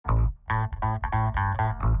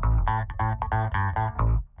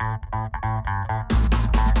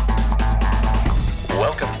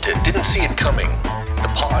Didn't See It Coming, the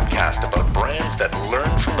podcast about brands that learn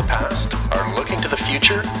from the past, are looking to the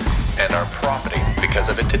future, and are profiting because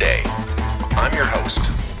of it today. I'm your host,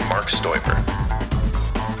 Mark Stoiber.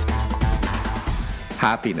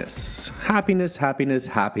 Happiness. Happiness, happiness,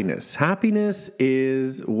 happiness. Happiness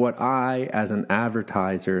is what I, as an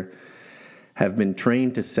advertiser, have been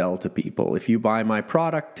trained to sell to people. If you buy my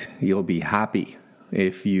product, you'll be happy.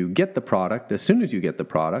 If you get the product, as soon as you get the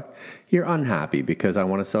product, you're unhappy because I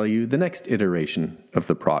want to sell you the next iteration of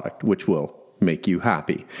the product, which will make you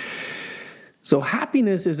happy. So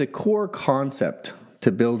happiness is a core concept to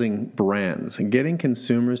building brands and getting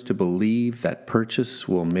consumers to believe that purchase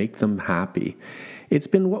will make them happy. It's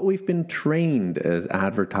been what we've been trained as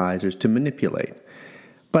advertisers to manipulate.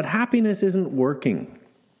 But happiness isn't working.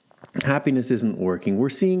 Happiness isn't working. We're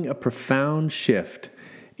seeing a profound shift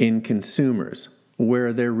in consumers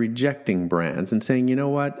where they're rejecting brands and saying, you know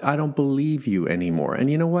what, I don't believe you anymore.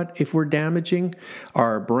 And you know what, if we're damaging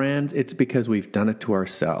our brands, it's because we've done it to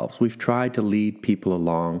ourselves. We've tried to lead people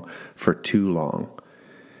along for too long.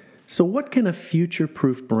 So what can a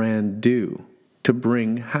future-proof brand do to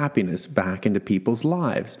bring happiness back into people's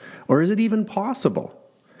lives? Or is it even possible?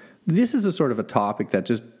 This is a sort of a topic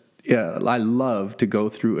that I love to go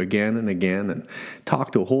through again and again and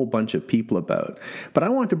talk to a whole bunch of people about. But I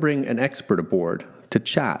want to bring an expert aboard to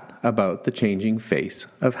chat about the changing face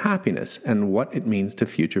of happiness and what it means to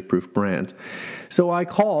future-proof brands. So I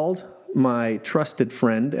called my trusted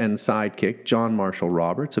friend and sidekick, John Marshall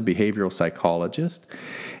Roberts, a behavioral psychologist.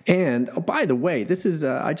 And by the way, this is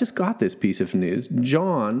I just got this piece of news.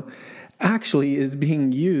 John actually is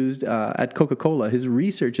being used at Coca-Cola. His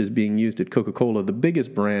research is being used at Coca-Cola, the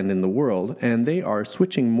biggest brand in the world, and they are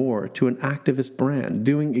switching more to an activist brand,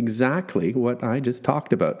 doing exactly what I just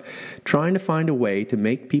talked about, trying to find a way to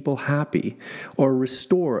make people happy or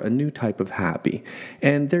restore a new type of happy.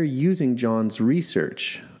 And they're using John's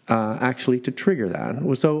research actually to trigger that.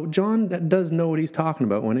 So John does know what he's talking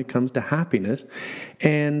about when it comes to happiness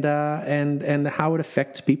and how it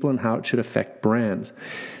affects people and how it should affect brands.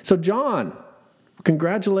 So John,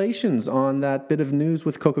 congratulations on that bit of news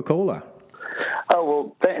with Coca-Cola. Oh,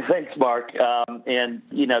 well, thanks, Mark. And,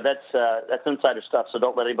 you know, that's insider stuff, so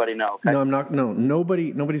don't let anybody know. Okay? No, I'm not. No,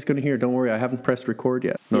 nobody's going to hear. Don't worry. I haven't pressed record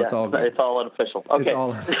yet. No, yeah, it's all good. It's all unofficial. Okay. It's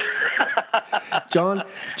all... John,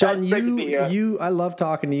 I love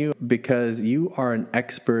talking to you because you are an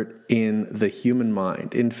expert in the human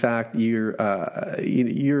mind. In fact, you're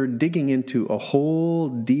digging into a whole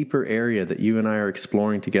deeper area that you and I are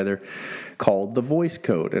exploring together called the voice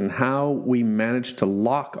code and how we manage to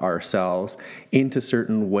lock ourselves into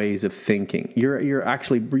certain ways of thinking. You're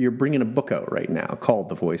bringing a book out right now called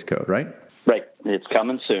The Voice Code, right? Right. It's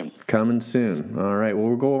coming soon. Coming soon. All right. Well,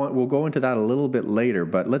 we'll go into that a little bit later,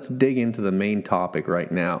 but let's dig into the main topic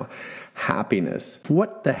right now. Happiness.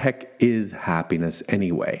 What the heck is happiness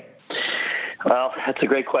anyway? Well, that's a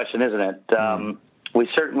great question, isn't it? We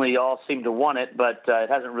certainly all seem to want it, but it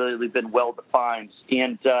hasn't really been well defined.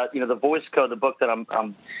 And the Voice Code, the book that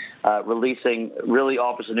I'm releasing, really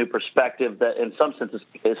offers a new perspective that, in some sense,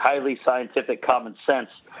 is highly scientific, common sense.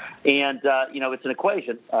 And it's an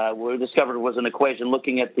equation. We discovered it was an equation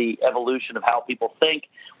looking at the evolution of how people think.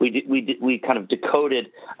 We kind of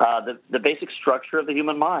decoded the basic structure of the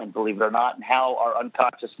human mind, believe it or not, and how our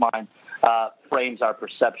unconscious mind frames our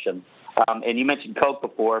perception. And you mentioned Coke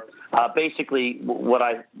before. Basically,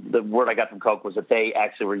 the word I got from Coke was that they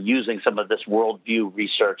actually were using some of this worldview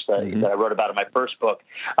research that I wrote about in my first book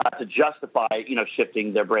to justify,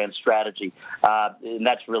 shifting their brand strategy. And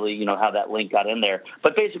that's really, how that link got in there.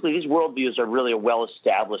 But basically, these worldviews are really a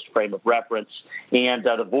well-established frame of reference. And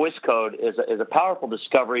the Voice Code is a powerful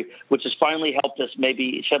discovery, which has finally helped us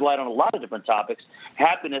maybe shed light on a lot of different topics,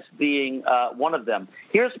 happiness being one of them.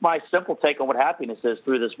 Here's my simple take on what happiness is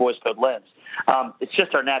through this Voice Code lens. It's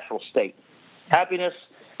just our natural state. Happiness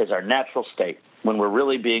is our natural state when we're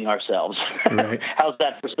really being ourselves. Right. How's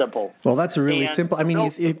that for simple? Well, that's really simple. I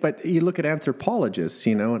mean, but you look at anthropologists,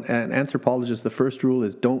 and anthropologists, the first rule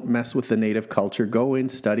is don't mess with the native culture. Go in,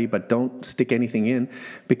 study, but don't stick anything in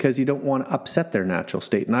because you don't want to upset their natural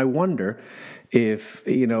state. And I wonder if,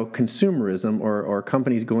 consumerism or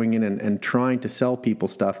companies going in and trying to sell people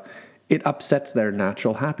stuff, it upsets their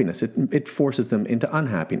natural happiness. It forces them into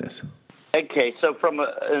unhappiness. Okay, so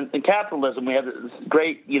in capitalism, we have this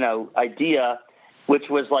great, idea which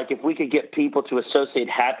was like if we could get people to associate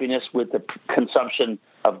happiness with the consumption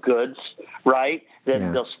of goods, right?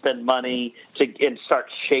 Then they'll spend money and start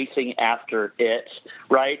chasing after it,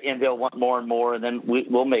 right? And they'll want more and more, and then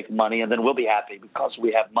we'll make money, and then we'll be happy because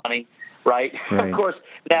we have money, right? Of course,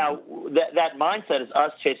 now that mindset is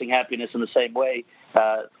us chasing happiness in the same way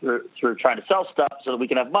through trying to sell stuff so that we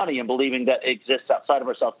can have money and believing that it exists outside of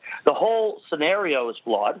ourselves. The whole scenario is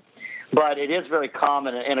flawed. But it is very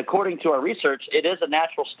common, and according to our research, it is a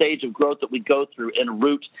natural stage of growth that we go through en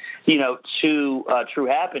route, to true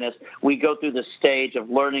happiness. We go through the stage of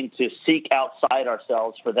learning to seek outside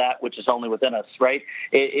ourselves for that which is only within us, right?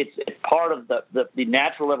 It's part of the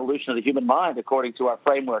natural evolution of the human mind, according to our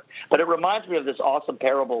framework. But it reminds me of this awesome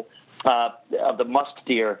parable of the musk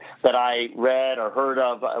deer that I read or heard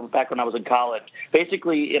of back when I was in college.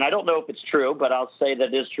 Basically, and I don't know if it's true, but I'll say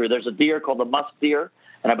that it is true. There's a deer called the musk deer,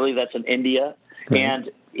 and I believe that's in India. Right.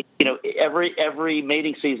 And every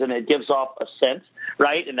mating season it gives off a scent,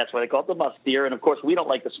 right? And that's why they call it the musk deer. And of course, we don't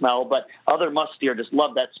like the smell, but other musk deer just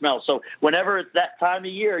love that smell. So whenever it's that time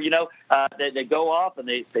of year, they go off and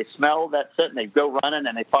they smell that scent and they go running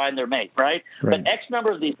and they find their mate, right? But X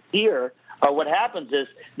number of these deer, what happens is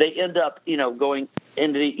they end up, going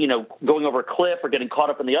into going over a cliff or getting caught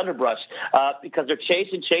up in the underbrush because they're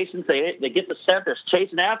chasing. They get the scent, they're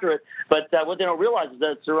chasing after it, but what they don't realize is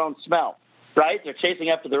that it's their own smell, right? They're chasing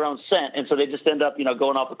after their own scent, and so they just end up,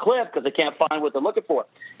 going off a cliff because they can't find what they're looking for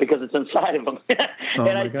because it's inside of them.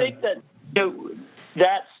 And I think that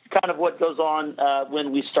that's kind of what goes on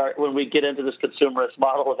when we get into this consumerist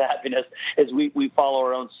model of happiness, is we follow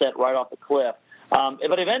our own scent right off the cliff.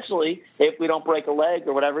 But eventually, if we don't break a leg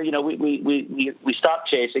or whatever, we stop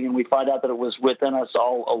chasing and we find out that it was within us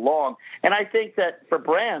all along. And I think that for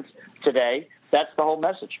brands today, that's the whole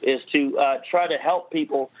message, is to try to help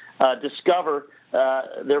people discover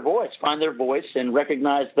their voice, find their voice, and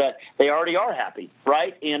recognize that they already are happy,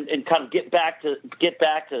 right? And kind of get back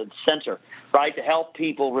to center, right? To help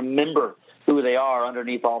people remember who they are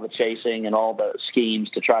underneath all the chasing and all the schemes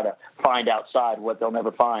to try to find outside what they'll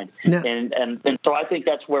never find. Now, and so I think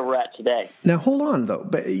that's where we're at today. Now, hold on, though.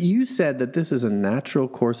 But you said that this is a natural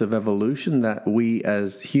course of evolution, that we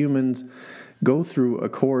as humans go through a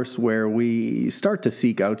course where we start to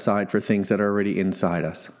seek outside for things that are already inside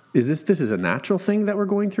us. Is this is a natural thing that we're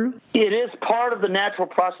going through? It is part of the natural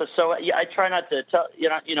process. So I try not to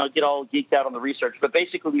get all geeked out on the research, but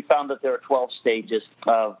basically we found that there are 12 stages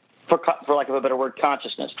of, for lack of a better word,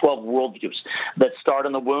 consciousness, 12 worldviews that start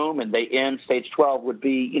in the womb, and they end. Stage 12 would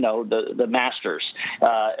be, the masters,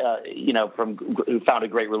 from who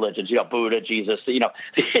founded great religions, Buddha, Jesus,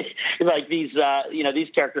 like these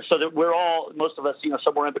characters. So that we're all, most of us,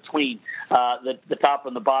 somewhere in between the top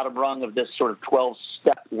and the bottom rung of this sort of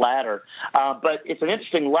 12-step ladder. But it's an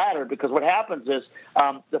interesting ladder because what happens is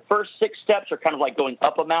the first 6 steps are kind of like going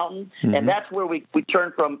up a mountain, and that's where we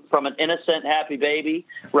turn from an innocent, happy baby,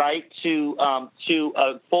 right, to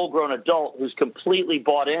a full-grown adult who's completely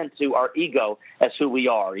bought into our ego as who we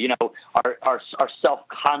are, our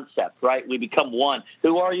self-concept, right? We become one.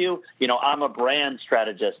 Who are you? I'm a brand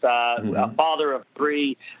strategist, a father of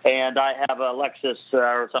 3, and I have a Lexus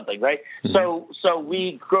or something, right? So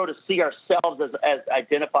we grow to see ourselves as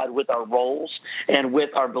identified with our roles and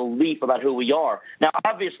with our belief about who we are. Now,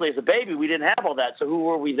 obviously, as a baby, we didn't have all that, so who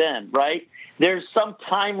were we then, right? There's some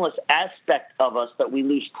timeless aspect of us that we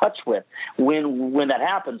lose touch with when that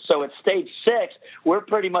happens. So at stage 6, we're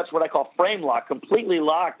pretty much what I call frame locked, completely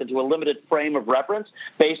locked into a limited frame of reference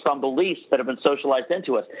based on beliefs that have been socialized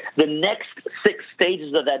into us. The next 6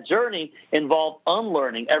 stages of that journey involve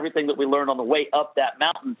unlearning everything that we learned on the way up that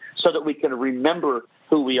mountain so that we can remember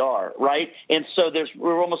who we are, right? And so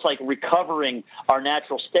we're almost like recovering our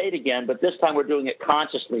natural state again, but this time we're doing it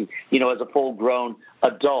consciously, as a full-grown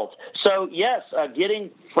adult. So yes, getting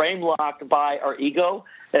frame locked by our ego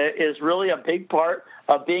is really a big part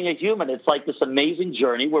of being a human. It's like this amazing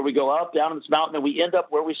journey where we go up, down this mountain, and we end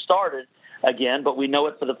up where we started again, but we know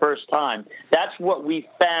it for the first time. That's what we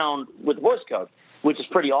found with Voice Code, which is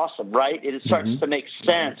pretty awesome, right? It starts to make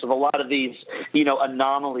sense of a lot of these,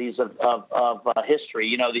 anomalies of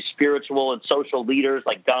history. These spiritual and social leaders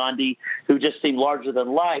like Gandhi, who just seem larger than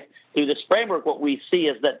life. Through this framework, what we see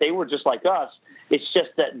is that they were just like us, It's just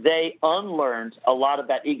that they unlearned a lot of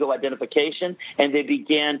that ego identification, and they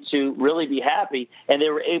began to really be happy, and they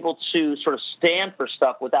were able to sort of stand for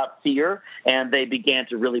stuff without fear, and they began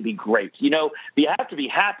to really be great. You have to be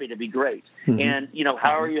happy to be great. And,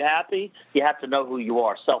 how are you happy? You have to know who you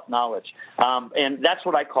are, self-knowledge. And that's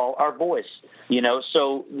what I call our voice.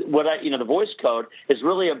 So the voice code is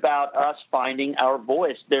really about us finding our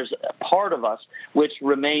voice. There's a part of us which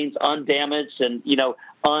remains undamaged and,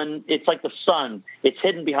 it's like the sun. It's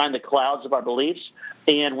hidden behind the clouds of our beliefs.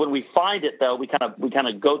 And when we find it, though, we kind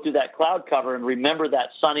of go through that cloud cover and remember that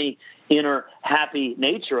sunny, inner, happy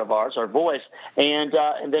nature of ours, our voice, and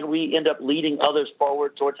then we end up leading others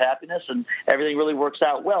forward towards happiness, and everything really works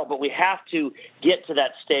out well. But we have to get to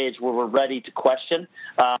that stage where we're ready to question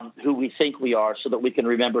who we think we are, so that we can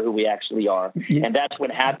remember who we actually are. Yeah. And that's when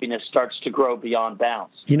happiness starts to grow beyond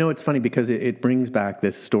bounds. It's funny because it brings back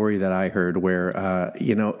this story that I heard where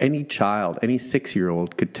any child, any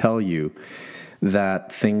 6-year-old could tell you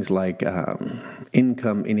that things like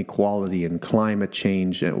income inequality and climate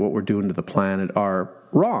change and what we're doing to the planet are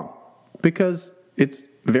wrong, because it's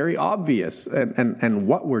very obvious and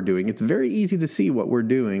what we're doing. It's very easy to see what we're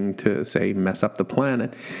doing to, say, mess up the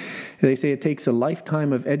planet. They say it takes a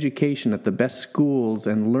lifetime of education at the best schools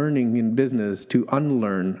and learning in business to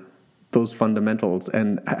unlearn those fundamentals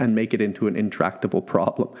and make it into an intractable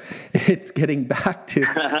problem. It's getting back to,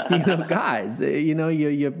 guys,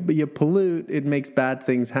 you pollute, it makes bad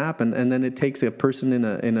things happen, and then it takes a person in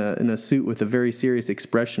a suit with a very serious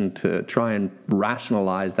expression to try and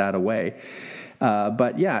rationalize that away.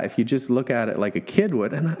 But yeah, if you just look at it like a kid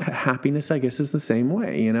would, and happiness, I guess, is the same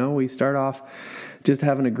way. We start off just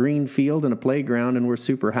having a green field and a playground, and we're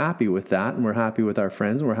super happy with that, and we're happy with our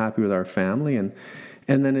friends, and we're happy with our family,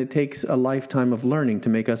 and then it takes a lifetime of learning to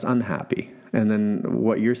make us unhappy. And then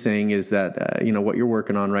what you're saying is that, what you're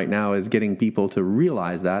working on right now is getting people to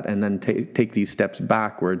realize that and then take these steps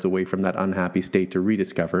backwards away from that unhappy state to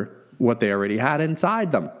rediscover what they already had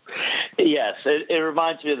inside them. Yes. It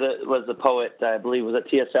reminds me of the poet, I believe, was it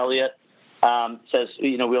T.S. Eliot, says,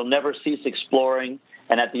 we'll never cease exploring,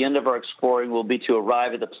 and at the end of our exploring will be to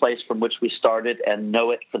arrive at the place from which we started and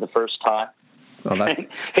know it for the first time. Oh,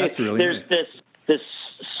 that's really nice. There's this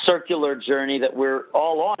circular journey that we're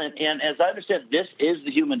all on. And as I understand, this is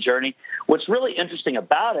the human journey. What's really interesting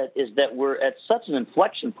about it is that we're at such an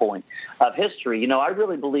inflection point of history. I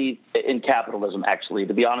really believe in capitalism, actually,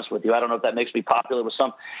 to be honest with you. I don't know if that makes me popular with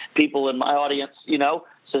some people in my audience,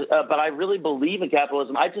 but I really believe in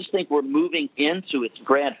capitalism. I just think we're moving into its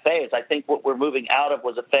grand phase. I think what we're moving out of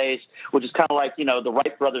was a phase which is kind of like, the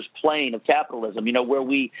Wright brothers plane of capitalism, where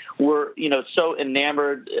we were, so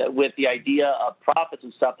enamored with the idea of profits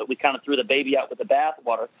and stuff that we kind of threw the baby out with the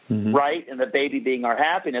bathwater, right? And the baby being our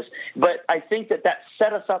happiness. But I think that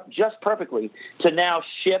set us up just perfectly to now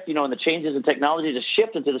shift, in the changes in technology, to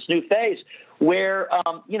shift into this new phase where,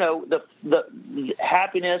 the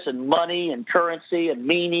happiness and money and currency and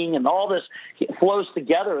meaning and all this flows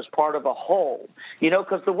together as part of a whole.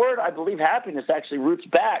 Because the word, I believe, happiness actually roots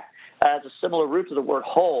back as a similar root to the word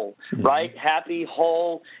whole, right? Happy,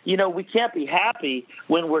 whole. We can't be happy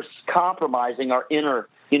when we're compromising our inner,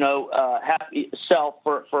 happy self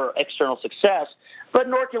for external success. But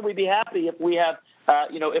nor can we be happy if we have,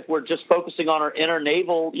 if we're just focusing on our inner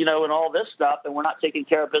navel, and all this stuff, and we're not taking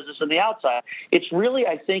care of business on the outside. It's really,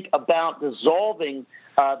 I think, about dissolving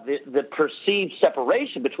the perceived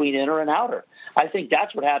separation between inner and outer. I think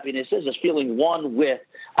that's what happiness is feeling one with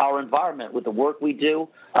our environment, with the work we do,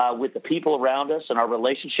 with the people around us and our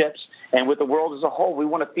relationships, and with the world as a whole. We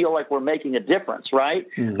want to feel like we're making a difference, right?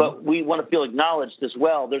 But we want to feel acknowledged as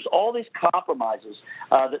well. There's all these compromises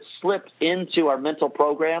that slipped into our mental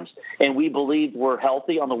programs, and we believed we're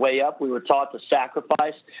healthy on the way up. We were taught to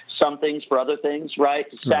sacrifice some things for other things, right?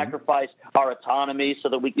 To sacrifice our autonomy so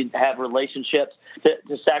that we can have relationships,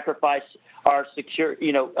 to sacrifice our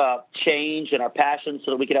change and our passion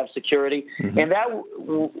so that we could have security. And that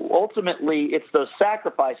ultimately, it's those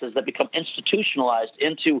sacrifices that become institutionalized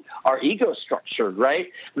into our ego structure, right?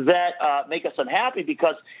 That make us unhappy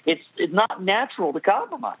because it's not natural to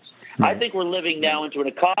compromise. I think we're living now into an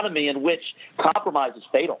economy in which compromise is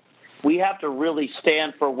fatal. We have to really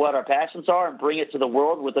stand for what our passions are and bring it to the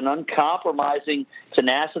world with an uncompromising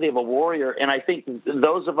tenacity of a warrior. And I think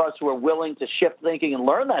those of us who are willing to shift thinking and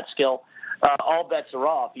learn that skill, all bets are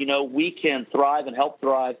off. We can thrive and help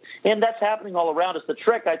thrive, and that's happening all around us. The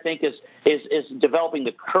trick, I think, is developing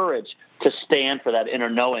the courage to stand for that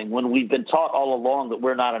inner knowing. When we've been taught all along that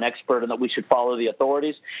we're not an expert and that we should follow the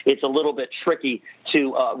authorities, it's a little bit tricky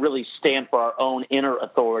to really stand for our own inner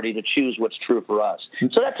authority to choose what's true for us.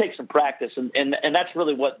 So that takes some practice, and that's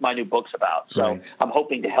really what my new book's about. So right. I'm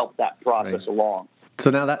hoping to help that process along. So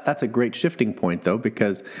now that's a great shifting point, though,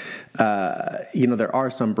 because, there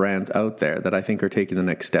are some brands out there that I think are taking the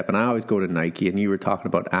next step. And I always go to Nike, and you were talking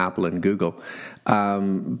about Apple and Google.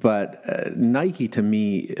 But Nike, to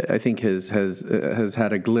me, I think has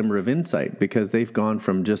had a glimmer of insight, because they've gone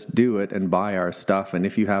from just do it and buy our stuff, and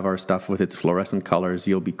if you have our stuff with its fluorescent colors,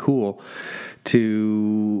 you'll be cool,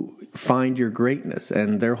 to find your greatness.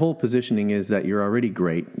 And their whole positioning is that you're already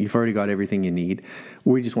great. You've already got everything you need.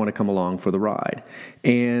 We just want to come along for the ride.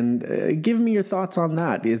 And give me your thoughts on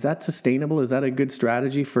that. Is that sustainable? Is that a good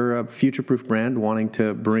strategy for a future-proof brand wanting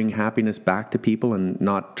to bring happipiness back to people and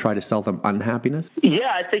not try to sell them unhappiness?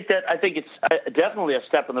 Yeah, I think it's definitely a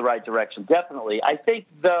step in the right direction. Definitely. I think,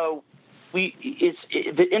 though, the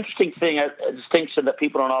interesting thing, a distinction that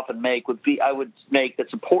people don't often make I would make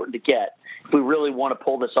that's important to get, if we really want to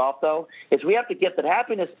pull this off, though, is we have to get that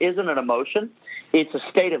happiness isn't an emotion. It's a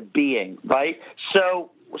state of being, right? So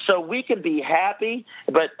we can be happy,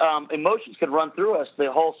 but emotions can run through us,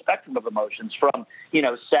 the whole spectrum of emotions, from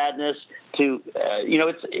sadness to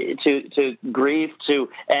to grief to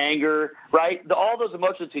anger, right? All those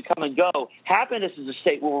emotions can come and go. Happiness is a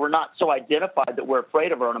state where we're not so identified that we're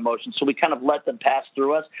afraid of our own emotions, so we kind of let them pass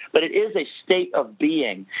through us. But it is a state of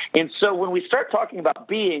being, and so when we start talking about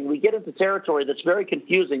being, we get into territory that's very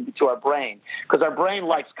confusing to our brain, because our brain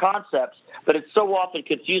likes concepts, but it so often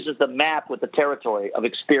confuses the map with the territory of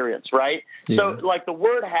experience, right? Yeah. So like the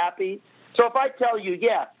word happy. So if I tell you,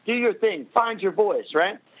 do your thing, find your voice,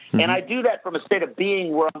 right? Mm-hmm. And I do that from a state of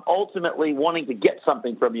being where I'm ultimately wanting to get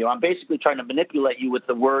something from you. I'm basically trying to manipulate you with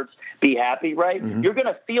the words, be happy, right? Mm-hmm. You're going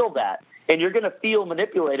to feel that, and you're going to feel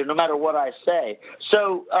manipulated no matter what I say.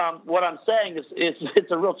 So what I'm saying is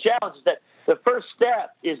it's a real challenge, is that the first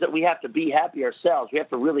step is that we have to be happy ourselves. We have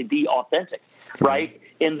to really be authentic, right?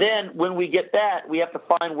 And then when we get that, we have to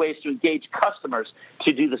find ways to engage customers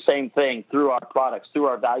to do the same thing through our products, through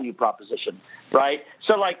our value proposition, right?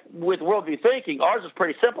 So like with Worldview Thinking, ours is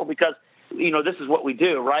pretty simple, because this is what we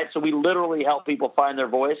do, right? So we literally help people find their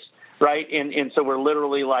voice, right? And so we're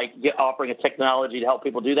literally offering a technology to help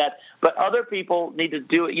people do that. But other people need to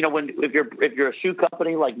do it. If you're a shoe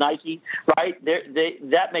company like Nike, right?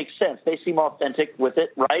 That makes sense. They seem authentic with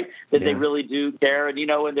it, right? That they really do care, and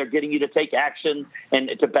and they're getting you to take action and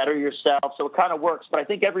to better yourself. So it kind of works. But I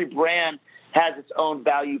think every brand has its own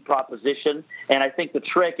value proposition, and I think the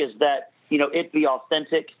trick is that it be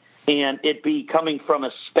authentic, and it be coming from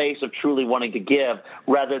a space of truly wanting to give,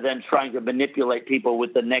 rather than trying to manipulate people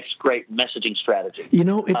with the next great messaging strategy.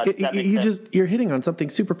 You're hitting on something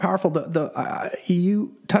super powerful.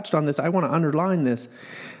 You touched on this. I want to underline this.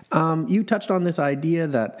 You touched on this idea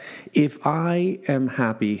that if I am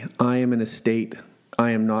happy, I am in a state,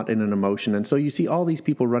 I am not in an emotion. And so you see all these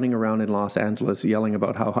people running around in Los Angeles yelling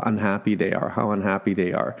about how unhappy they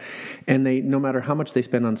are. And they, no matter how much they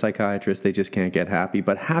spend on psychiatrists, they just can't get happy.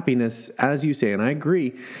 But happiness, as you say, and I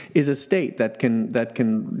agree, is a state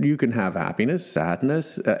you can have happiness,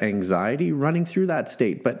 sadness, anxiety running through that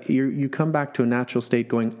state. But you come back to a natural state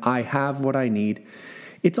going, I have what I need.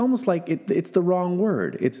 It's almost like it's the wrong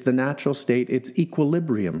word. It's the natural state. It's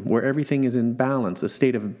equilibrium, where everything is in balance, a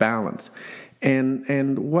state of balance.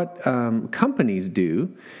 And what companies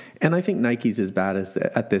do, and I think Nike's as bad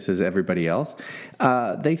at this as everybody else,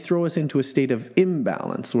 they throw us into a state of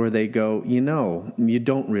imbalance, where they go, you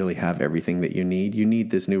don't really have everything that you need. You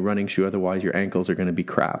need this new running shoe, otherwise your ankles are going to be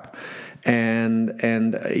crap. And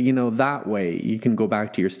that way you can go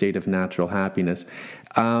back to your state of natural happiness.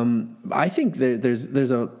 I think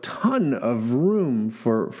there's a ton of room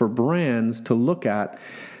for brands to look at.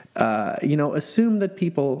 Assume that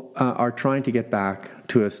people are trying to get back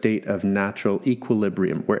to a state of natural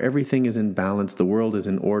equilibrium, where everything is in balance, the world is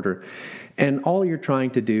in order, and all you're trying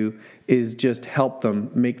to do is just help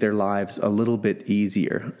them make their lives a little bit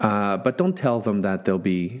easier. But don't tell them that they'll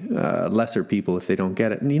be lesser people if they don't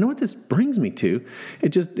get it. And you know what this brings me to? It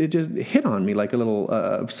just hit on me like a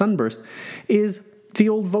little sunburst, is the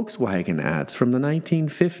old Volkswagen ads from the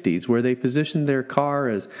 1950s, where they positioned their car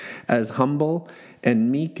as humble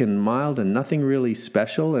and meek and mild and nothing really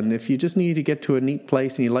special. And if you just need to get to a neat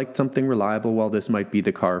place and you liked something reliable, well, this might be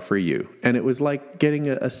the car for you. And it was like getting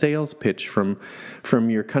a sales pitch from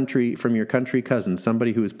your country cousin,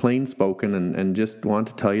 somebody who was plain spoken and just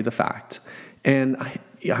wanted to tell you the facts. And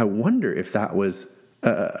I wonder if that was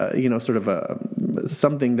sort of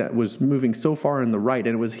something that was moving so far in the right,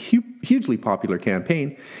 and it was a hugely popular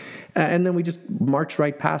campaign. And then we just marched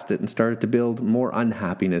right past it and started to build more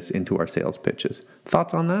unhappiness into our sales pitches.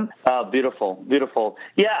 Thoughts on that? Beautiful.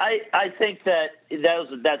 Yeah, I think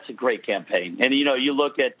that's a great campaign. And, you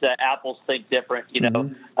look at Apple's Think Different,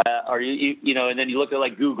 or and then you look at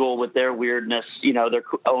like Google with their weirdness, they're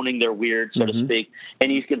owning their weird, so to speak. And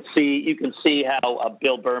you can see how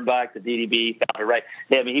Bill Bernbach, the DDB founder, right?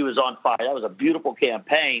 I mean, he was on fire. That was a beautiful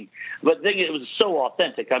campaign. But the thing, it was so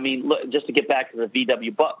authentic. I mean, look, just to get back to the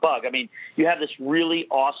VW bug, I mean, you have this really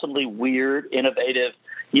awesomely weird, innovative,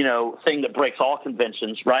 thing that breaks all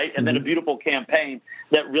conventions, right? And then a beautiful campaign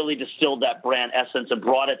that really distilled that brand essence and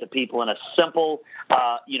brought it to people in a simple,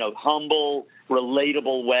 humble,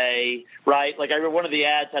 relatable way, right? Like I remember one of the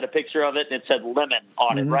ads had a picture of it and it said lemon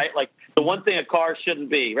on it, right? Like the one thing a car shouldn't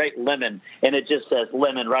be, right? Lemon. And it just says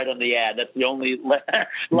lemon right on the ad. That's the only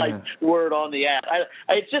word on the ad.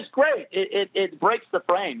 It's just great. It breaks the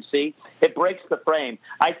frame. See, it breaks the frame.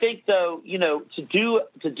 I think though, to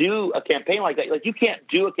do a campaign like that, like you can't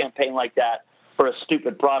do a campaign like that for a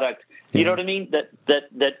stupid product. You know what I mean?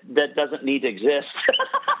 That doesn't need to exist.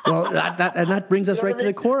 Well, that brings us right to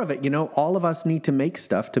the core of it. All of us need to make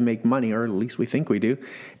stuff to make money, or at least we think we do.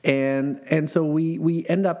 And so we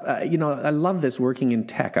end up, I love this working in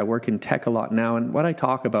tech. I work in tech a lot now. And what I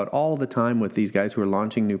talk about all the time with these guys who are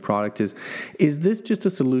launching new products is this just a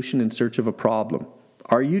solution in search of a problem?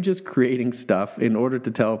 Are you just creating stuff in order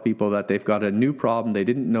to tell people that they've got a new problem they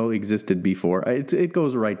didn't know existed before? It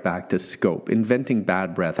goes right back to scope, inventing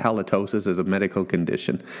bad breath, halitosis as a medical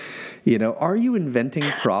condition. Are you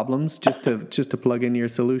inventing problems just to plug in your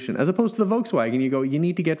solution? As opposed to the Volkswagen, you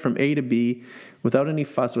need to get from A to B without any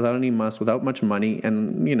fuss, without any muss, without much money,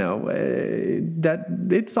 and that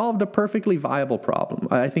it solved a perfectly viable problem.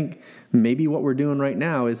 I think maybe what we're doing right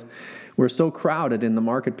now is we're so crowded in the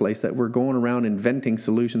marketplace that we're going around inventing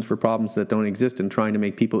solutions for problems that don't exist and trying to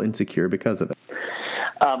make people insecure because of it.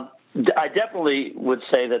 I definitely would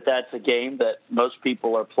say that that's a game that most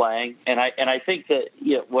people are playing, and I think that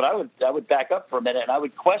what I would back up for a minute and I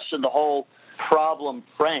would question the whole problem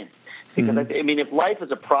frame. Because, if life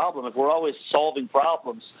is a problem, if we're always solving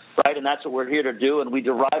problems, right, and that's what we're here to do, and we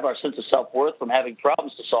derive our sense of self-worth from having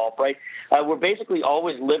problems to solve, right, we're basically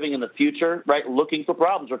always living in the future, right, looking for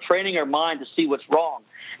problems. We're training our mind to see what's wrong,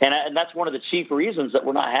 and that's one of the chief reasons that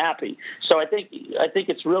we're not happy. So I think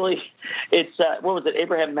it's really, what was it,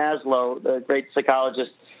 Abraham Maslow, the great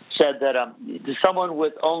psychologist, said that to someone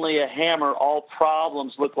with only a hammer, all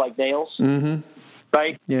problems look like nails. Mm-hmm.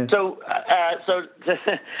 Right. Yeah. So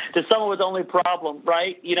to someone with only a problem,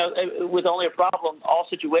 right? With only a problem, all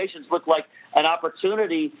situations look like an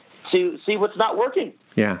opportunity to see what's not working.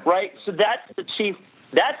 Yeah. Right. So that's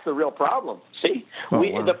the real problem. See,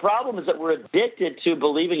 the problem is that we're addicted to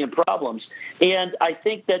believing in problems, and I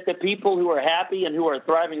think that the people who are happy and who are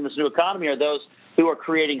thriving in this new economy are those who are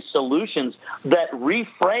creating solutions that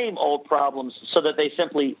reframe old problems so that they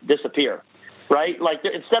simply disappear. Right? Like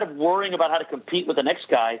instead of worrying about how to compete with the next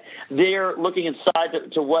guy, they're looking inside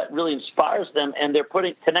to what really inspires them, and they're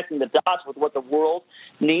connecting the dots with what the world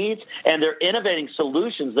needs, and they're innovating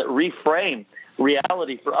solutions that reframe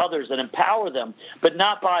reality for others and empower them, but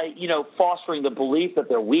not by fostering the belief that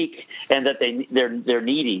they're weak and that they're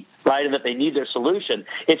needy, right, and that they need their solution.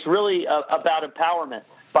 It's really about empowerment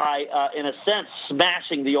by, in a sense,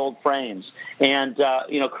 smashing the old frames and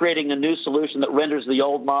creating a new solution that renders the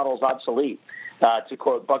old models obsolete. To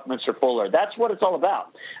quote Buckminster Fuller, that's what it's all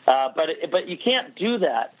about. But you can't do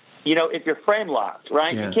that, if you're frame locked,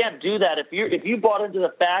 right? Yeah. You can't do that if you bought into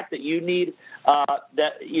the fact that you need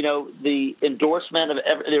the endorsement of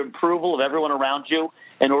the approval of everyone around you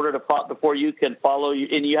in order to before you can follow you,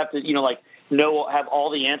 and you have to have all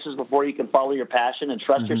the answers before you can follow your passion and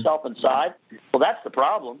trust yourself inside. Well, that's the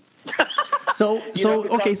problem. So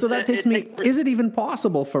that takes me. Is it even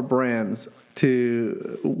possible for brands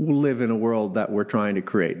to live in a world that we're trying to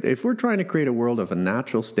create? If we're trying to create a world of a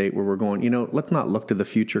natural state where we're going, let's not look to the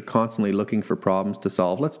future, constantly looking for problems to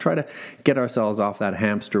solve. Let's try to get ourselves off that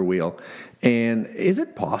hamster wheel. And is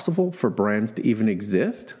it possible for brands to even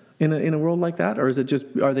exist in a world like that, or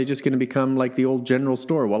are they just going to become like the old general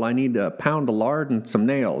store? Well, I need a pound of lard and some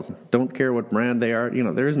nails. Don't care what brand they are.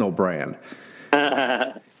 There is no brand.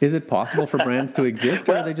 Is it possible for brands to exist,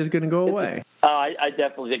 or are they just going to go away? I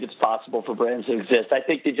definitely think it's possible for brands to exist. I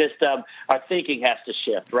think they just our thinking has to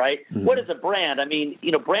shift, right? Mm-hmm. What is a brand? I mean,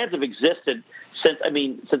 brands have existed since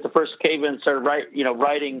the first cavemen started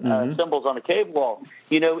writing symbols on the cave wall.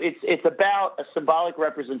 It's about a symbolic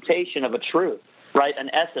representation of a truth. right? An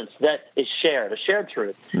essence that is shared, a shared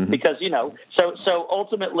truth. Because, so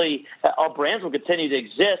ultimately our brands will continue to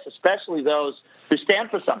exist, especially those who stand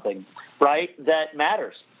for something, right, that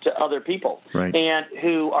matters to other people, right, and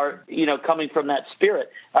who are, coming from that spirit.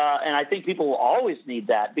 And I think people will always need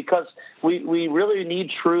that, because we really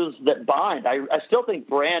need truths that bind. I still think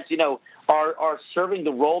brands, are serving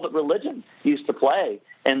the role that religion used to play.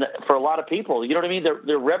 And for a lot of people, you know what I mean?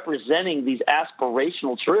 They're representing these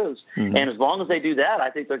aspirational truths. And as long as they do that,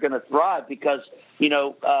 I think they're going to thrive, because,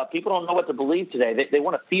 people don't know what to believe today. They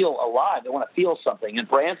want to feel alive. They want to feel something. And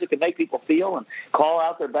brands that can make people feel and call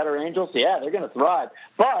out their better angels, yeah, they're going to thrive.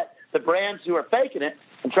 But the brands who are faking it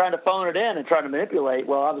and trying to phone it in and trying to manipulate,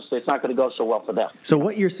 well, obviously it's not going to go so well for them. So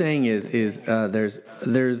what you're saying is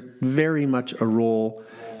there's very much a role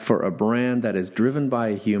for a brand that is driven by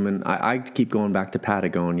a human. I keep going back to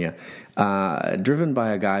Patagonia, driven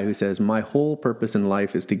by a guy who says, my whole purpose in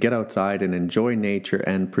life is to get outside and enjoy nature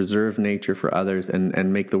and preserve nature for others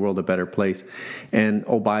and make the world a better place. And,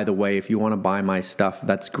 oh, by the way, if you want to buy my stuff,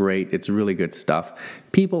 that's great. It's really good stuff.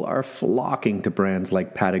 People are flocking to brands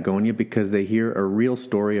like Patagonia because they hear a real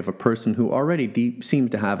story of a person who already seems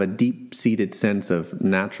to have a deep-seated sense of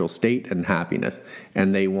natural state and happiness,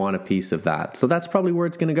 and they want a piece of that. So that's probably where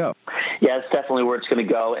it's going to go. Yeah, it's definitely where it's going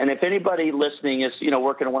to go. And if anybody listening is,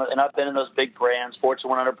 working in and I've been in those big brands, Fortune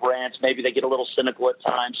 100 brands, maybe they get a little cynical at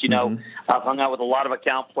times. I've hung out with a lot of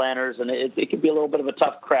account planners, and it can be a little bit of a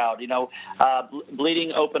tough crowd.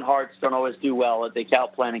 Bleeding open hearts don't always do well at the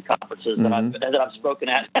account planning conferences that I've spoken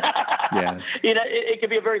at. Yeah. It can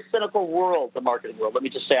be a very cynical world, the marketing world. Let me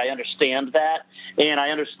just say, I understand that, and I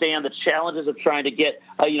understand the challenges of trying to get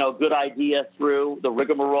a good idea through the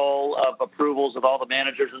rigmarole of approvals of all the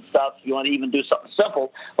managers and stuff. If you want to even do something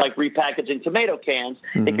simple like repackaging tomato cans,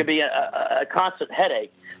 it can be a constant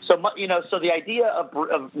headache. So, so the idea of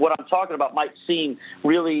what I'm talking about might seem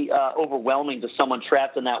really overwhelming to someone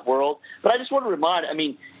trapped in that world. But I just want to remind,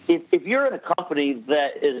 if you're in a company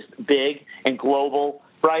that is big and global,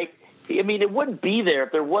 right? It wouldn't be there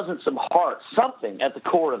if there wasn't some heart, something at the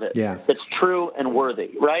core of it that's true and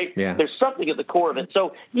worthy, right? Yeah. There's something at the core of it.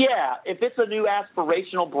 So, if it's a new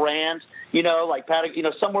aspirational brand, like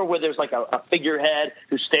Patagonia, somewhere where there's like a figurehead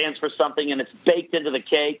who stands for something and it's baked into the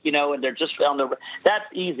cake, and they're just on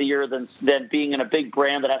that's easier than being in a big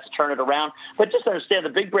brand that has to turn it around. But just understand the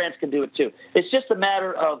big brands can do it too. It's just a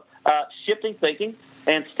matter of shifting thinking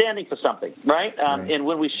and standing for something, right? And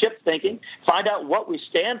when we shift thinking, find out what we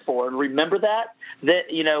stand for, and remember that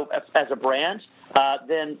as a brand,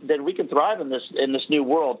 then we can thrive in this new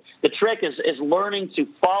world. The trick is learning to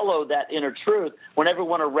follow that inner truth. When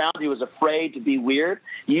everyone around you is afraid to be weird,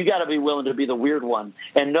 you got to be willing to be the weird one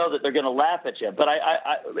and know that they're going to laugh at you. But I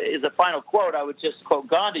as a final quote, I would just quote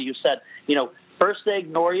Gandhi. You said, first they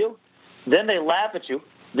ignore you, then they laugh at you,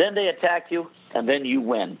 then they attack you, and then you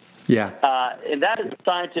win. Yeah. And that is the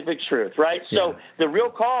scientific truth, right? Yeah. So the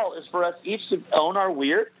real call is for us each to own our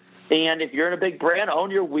weird. And if you're in a big brand,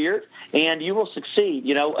 own your weird, and you will succeed.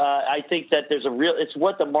 I think that it's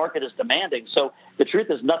what the market is demanding. So the truth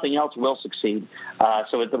is nothing else will succeed.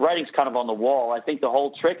 So the writing's kind of on the wall. I think the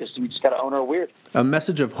whole trick is we just got to own our weird. A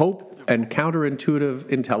message of hope and counterintuitive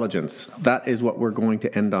intelligence. That is what we're going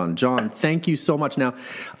to end on. John, thank you so much. Now,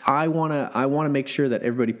 I want to make sure that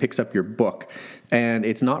everybody picks up your book. And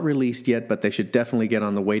it's not released yet, but they should definitely get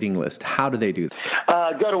on the waiting list. How do they do that?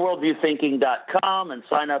 Go to worldviewthinking.com and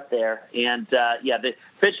sign up there. And, the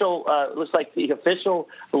official, looks like the official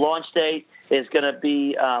launch date is going to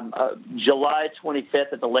be July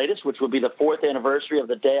 25th at the latest, which will be the 4th anniversary of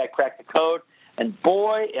the day I cracked the code. And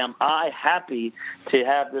boy, am I happy to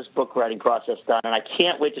have this book writing process done, and I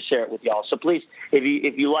can't wait to share it with y'all. So please,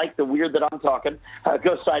 if you like the weird that I'm talking,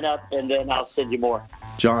 go sign up, and then I'll send you more.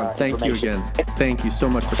 John, thank you again. Thank you so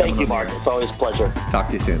much for coming on. Thank you, Mark. It's always a pleasure. Talk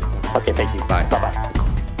to you soon. Okay, thank you. Bye. Bye-bye.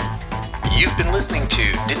 You've been listening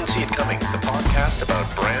to Didn't See It Coming, the podcast about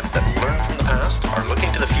brands that learn from the past, are looking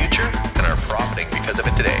to the future, and are profiting because of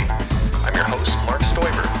it today. I'm your host, Mark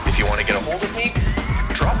Stoiber. If you want to get a hold of me,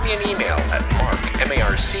 drop me an email at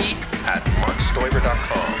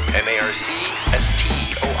marc@markstoiber.com. MARC